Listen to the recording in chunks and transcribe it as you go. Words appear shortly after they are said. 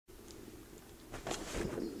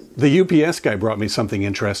The UPS guy brought me something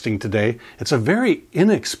interesting today. It's a very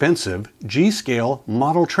inexpensive G-scale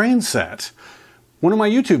model train set. One of my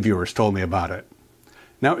YouTube viewers told me about it.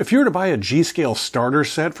 Now, if you were to buy a G-scale starter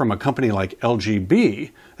set from a company like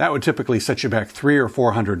LGB, that would typically set you back $300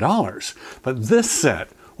 or $400. But this set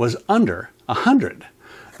was under $100.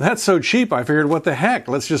 That's so cheap, I figured, what the heck,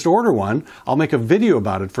 let's just order one. I'll make a video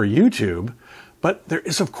about it for YouTube. But there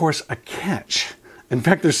is, of course, a catch. In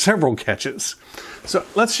fact, there's several catches. So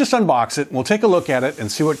let's just unbox it, and we'll take a look at it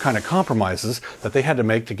and see what kind of compromises that they had to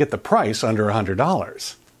make to get the price under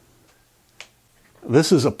 $100.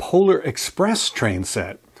 This is a Polar Express train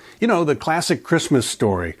set. You know, the classic Christmas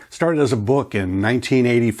story. Started as a book in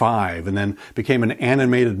 1985 and then became an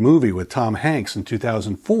animated movie with Tom Hanks in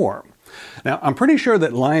 2004. Now, I'm pretty sure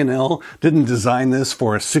that Lionel didn't design this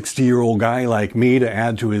for a 60-year-old guy like me to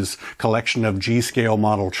add to his collection of G-scale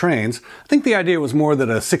model trains. I think the idea was more that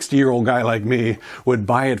a 60-year-old guy like me would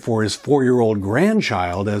buy it for his 4-year-old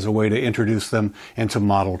grandchild as a way to introduce them into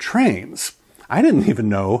model trains. I didn't even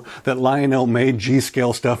know that Lionel made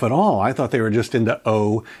G-scale stuff at all. I thought they were just into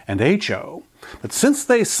O and HO. But since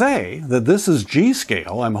they say that this is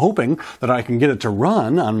G-scale, I'm hoping that I can get it to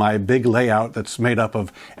run on my big layout that's made up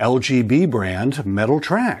of LGB brand metal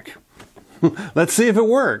track. Let's see if it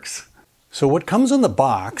works. So what comes in the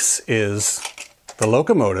box is the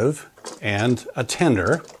locomotive and a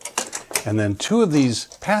tender, and then 2 of these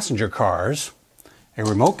passenger cars, a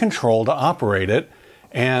remote control to operate it,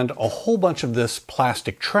 and a whole bunch of this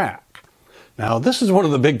plastic track. Now, this is one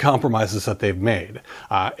of the big compromises that they've made.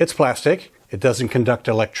 It's plastic. It doesn't conduct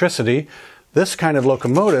electricity. This kind of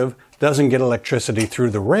locomotive doesn't get electricity through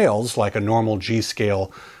the rails like a normal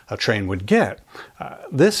G-scale train would get.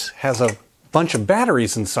 This has a bunch of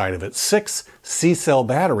batteries inside of it, 6 C-cell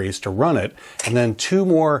batteries to run it, and then 2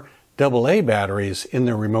 more AA batteries in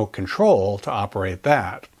the remote control to operate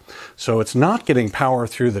that. So it's not getting power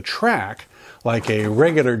through the track like a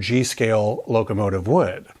regular G-scale locomotive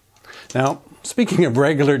would. Now, speaking of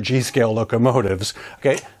regular G-scale locomotives,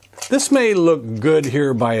 okay, this may look good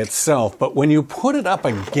here by itself, but when you put it up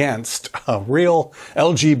against a real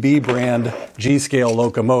LGB brand G-scale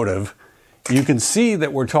locomotive, you can see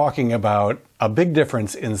that we're talking about a big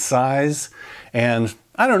difference in size, and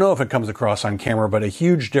I don't know if it comes across on camera, but a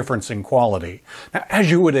huge difference in quality. Now,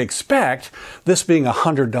 as you would expect, this being a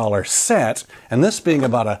 $100 set, and this being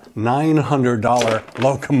about a $900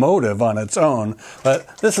 locomotive on its own,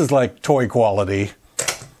 but this is like toy quality.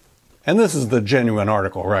 And this is the genuine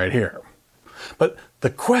article right here. But the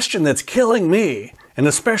question that's killing me, and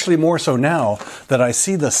especially more so now that I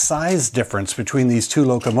see the size difference between these 2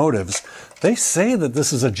 locomotives, they say that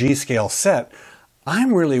this is a G-scale set.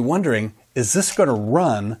 I'm really wondering, is this going to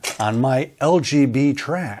run on my LGB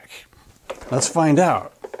track? Let's find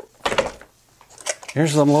out.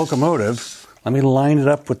 Here's the locomotive. Let me line it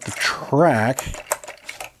up with the track.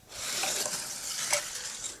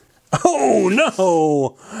 Oh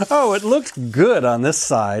no! Oh, it looks good on this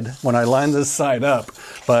side when I line this side up,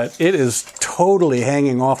 but it is totally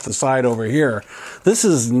hanging off the side over here. This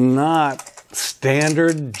is not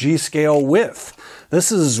standard G-scale width.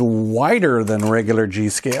 This is wider than regular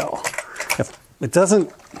G-scale. It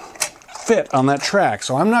doesn't fit on that track,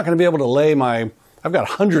 so I'm not going to be able to lay I've got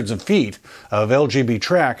hundreds of feet of LGB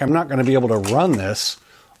track. I'm not going to be able to run this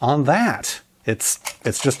on that. It's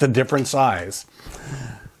just a different size.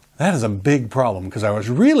 That is a big problem because I was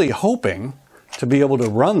really hoping to be able to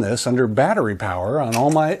run this under battery power on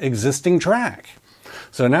all my existing track.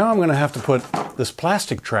 So now I'm going to have to put this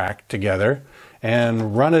plastic track together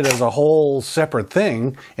and run it as a whole separate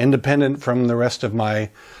thing, independent from the rest of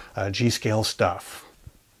my G-scale stuff.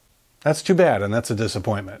 That's too bad, and that's a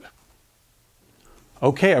disappointment.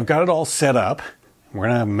 Okay, I've got it all set up. We're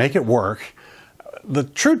going to make it work. The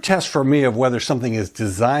true test for me of whether something is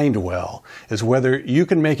designed well is whether you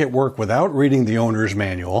can make it work without reading the owner's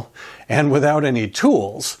manual and without any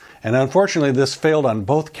tools. And unfortunately, this failed on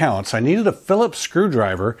both counts. I needed a Phillips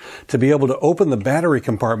screwdriver to be able to open the battery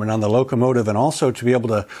compartment on the locomotive and also to be able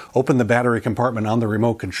to open the battery compartment on the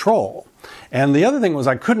remote control. And the other thing was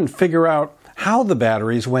I couldn't figure out how the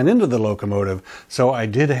batteries went into the locomotive, so I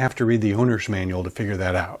did have to read the owner's manual to figure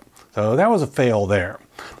that out. So that was a fail there.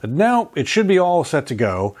 But now it should be all set to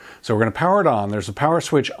go. So we're going to power it on. There's a power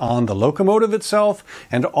switch on the locomotive itself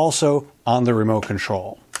and also on the remote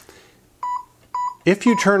control. If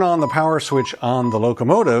you turn on the power switch on the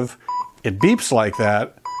locomotive, it beeps like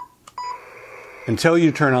that until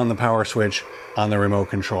you turn on the power switch on the remote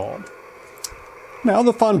control. Now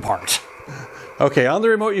the fun part. Okay, on the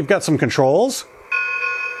remote you've got some controls,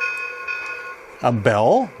 a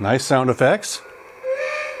bell, nice sound effects,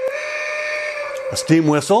 A steam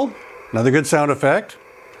whistle, another good sound effect.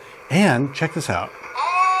 And check this out.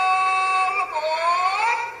 All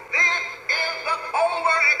aboard! This is the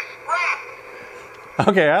Polar Express!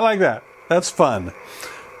 Okay, I like that. That's fun.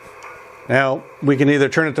 Now, we can either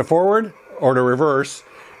turn it to forward or to reverse,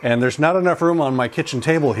 and there's not enough room on my kitchen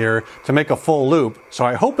table here to make a full loop, so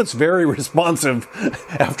I hope it's very responsive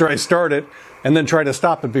after I start it and then try to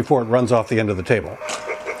stop it before it runs off the end of the table.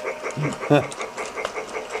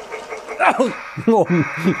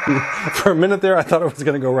 For a minute there, I thought it was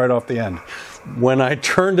going to go right off the end. When I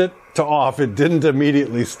turned it to off, it didn't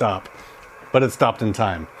immediately stop, but it stopped in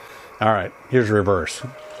time. All right, here's reverse.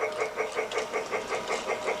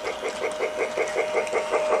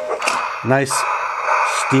 Nice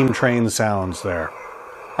steam train sounds there.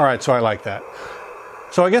 All right, so I like that.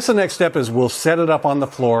 So I guess the next step is we'll set it up on the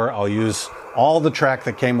floor. I'll use all the track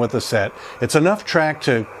that came with the set. It's enough track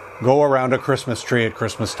to go around a Christmas tree at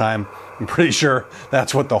Christmas time. I'm pretty sure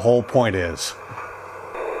that's what the whole point is.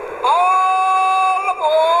 All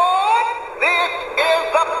aboard! This is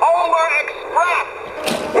the Polar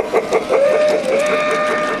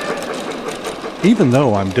Express! Even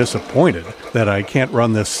though I'm disappointed that I can't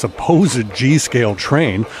run this supposed G-scale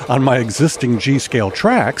train on my existing G-scale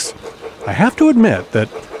tracks, I have to admit that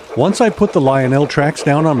once I put the Lionel tracks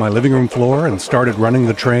down on my living room floor and started running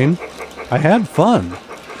the train, I had fun.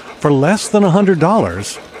 For less than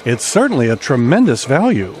 $100, it's certainly a tremendous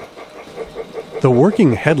value. The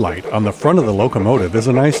working headlight on the front of the locomotive is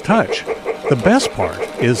a nice touch. The best part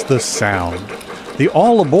is the sound. The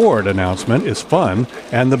all aboard announcement is fun,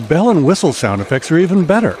 and the bell and whistle sound effects are even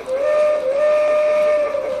better.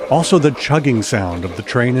 Also the chugging sound of the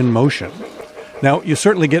train in motion. Now, you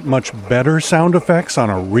certainly get much better sound effects on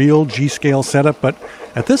a real G-scale setup, but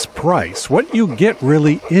at this price, what you get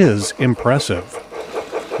really is impressive.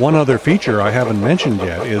 One other feature I haven't mentioned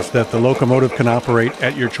yet is that the locomotive can operate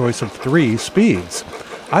at your choice of 3 speeds.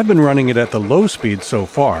 I've been running it at the low speed so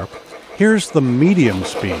far. Here's the medium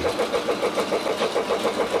speed.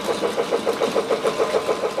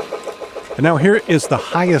 And now here is the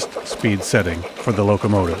highest speed setting for the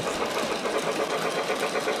locomotive.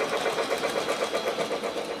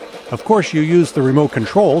 Of course, you use the remote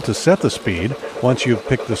control to set the speed. Once you've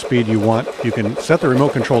picked the speed you want, you can set the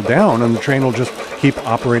remote control down and the train will just keep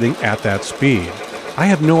operating at that speed. I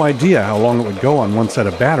have no idea how long it would go on one set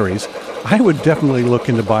of batteries. I would definitely look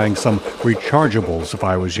into buying some rechargeables if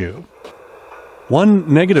I was you. One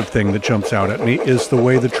negative thing that jumps out at me is the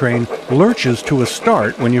way the train lurches to a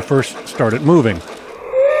start when you first start it moving.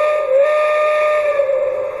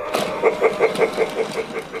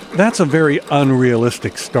 That's a very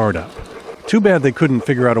unrealistic startup. Too bad they couldn't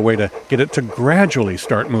figure out a way to get it to gradually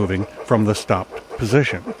start moving from the stopped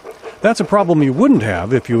position. That's a problem you wouldn't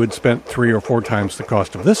have if you had spent 3 or 4 times the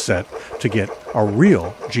cost of this set to get a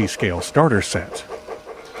real G-scale starter set.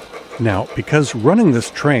 Now, because running this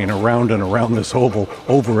train around and around this oval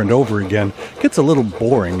over and over again gets a little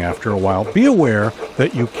boring after a while, be aware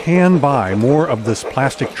that you can buy more of this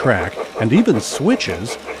plastic track and even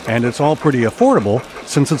switches, and it's all pretty affordable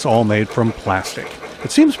since it's all made from plastic. It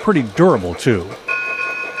seems pretty durable, too.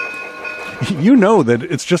 You know that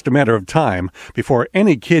it's just a matter of time before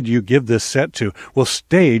any kid you give this set to will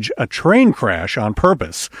stage a train crash on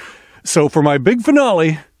purpose. So for my big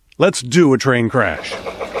finale, let's do a train crash.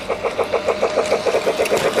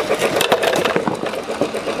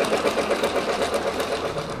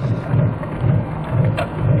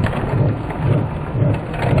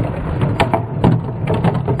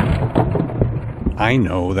 I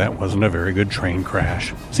know that wasn't a very good train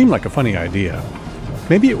crash. Seemed like a funny idea.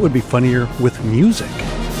 Maybe it would be funnier with music.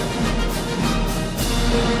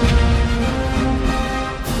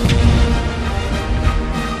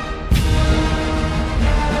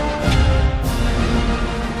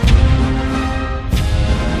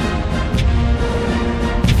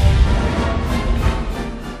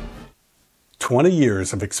 "20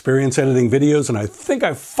 years of experience editing videos, and I think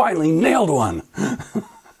I finally nailed one."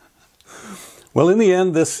 Well, in the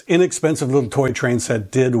end, this inexpensive little toy train set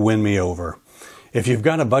did win me over. If you've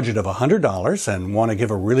got a budget of $100 and want to give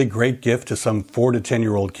a really great gift to some 4 to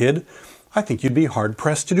 10-year-old kid, I think you'd be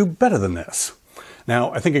hard-pressed to do better than this.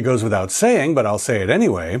 Now, I think it goes without saying, but I'll say it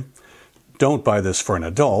anyway. Don't buy this for an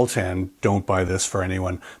adult, and don't buy this for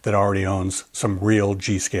anyone that already owns some real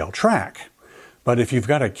G-scale track. But if you've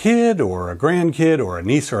got a kid or a grandkid or a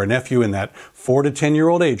niece or a nephew in that 4 to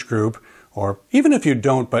 10-year-old age group, or even if you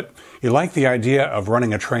don't, but you like the idea of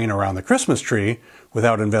running a train around the Christmas tree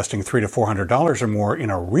without investing $300 to $400 or more in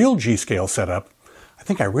a real G-scale setup, I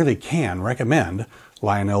think I really can recommend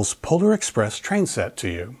Lionel's Polar Express train set to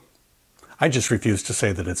you. I just refuse to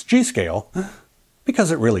say that it's G-scale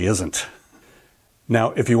because it really isn't.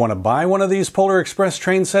 Now, if you want to buy one of these Polar Express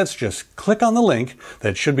train sets, just click on the link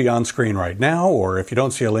that should be on screen right now, or if you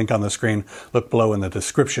don't see a link on the screen, look below in the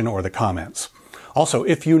description or the comments. Also,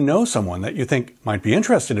 if you know someone that you think might be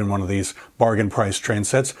interested in one of these bargain price train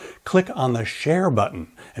sets, click on the share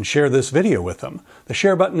button and share this video with them. The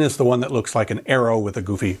share button is the one that looks like an arrow with a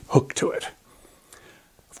goofy hook to it.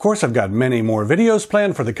 Of course, I've got many more videos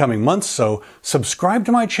planned for the coming months, so subscribe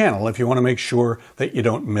to my channel if you want to make sure that you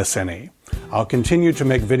don't miss any. I'll continue to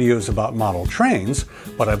make videos about model trains,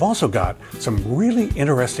 but I've also got some really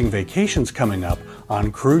interesting vacations coming up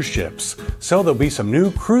on cruise ships, so there'll be some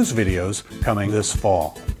new cruise videos coming this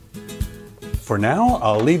fall. For now,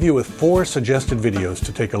 I'll leave you with 4 suggested videos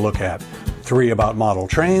to take a look at. 3 about model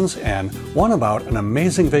trains and 1 about an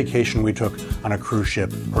amazing vacation we took on a cruise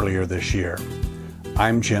ship earlier this year.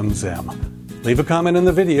 I'm Jim Zim. Leave a comment in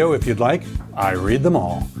the video if you'd like. I read them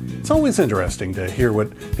all. It's always interesting to hear what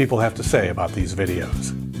people have to say about these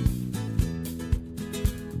videos.